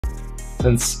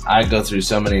Since I go through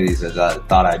so many of these, I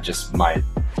thought I might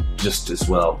just as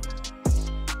well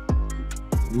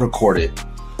record it.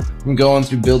 I'm going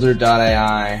through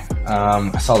Builder.ai.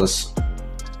 I saw this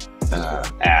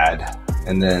ad,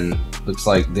 and then looks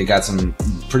like they got some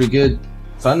pretty good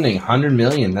funding, 100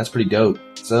 million. That's pretty dope.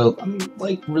 So I'm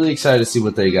like really excited to see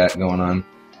what they got going on.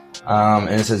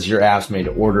 And it says your app's made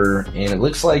to order, and it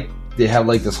looks like they have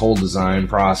like this whole design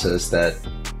process that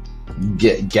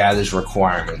gathers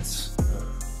requirements.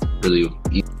 Really,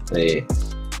 they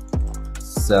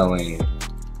selling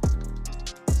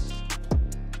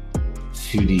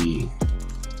 2D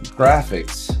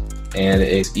graphics, and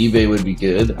eBay would be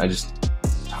good. I just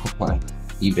don't like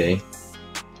eBay.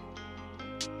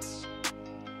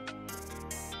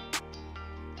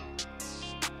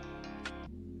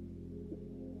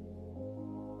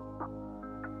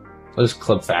 What is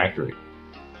Club Factory?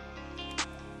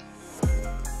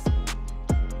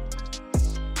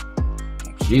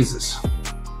 Jesus.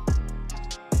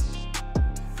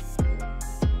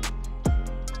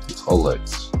 It's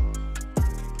Olex.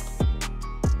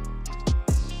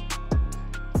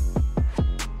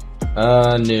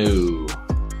 No.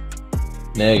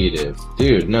 Negative.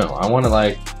 Dude, no. I want to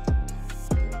like...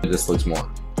 This looks more.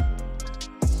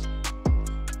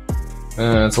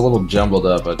 It's a little jumbled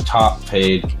up. A top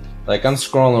page. Like, I'm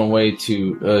scrolling way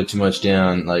too much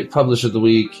down. Like, Publish of the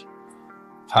Week,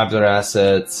 Popular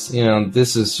Assets. You know,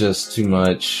 this is just too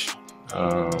much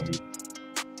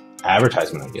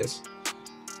advertisement, I guess.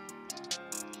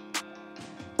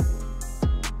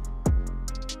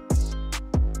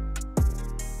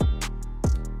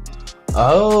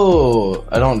 Oh,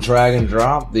 I don't drag and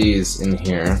drop these in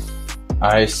here.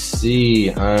 I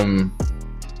see. I'm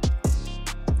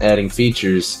adding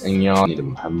features, and y'all need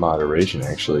to have moderation,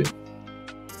 actually.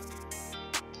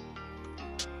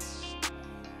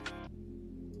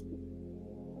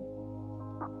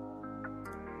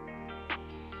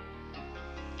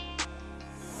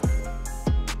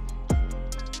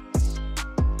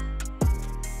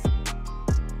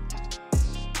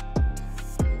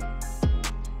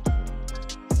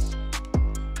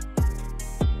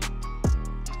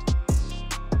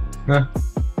 Huh.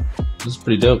 This is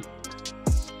pretty dope.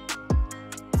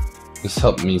 This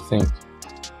helped me think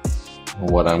of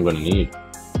what I'm going to need.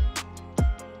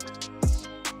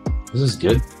 This is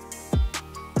good.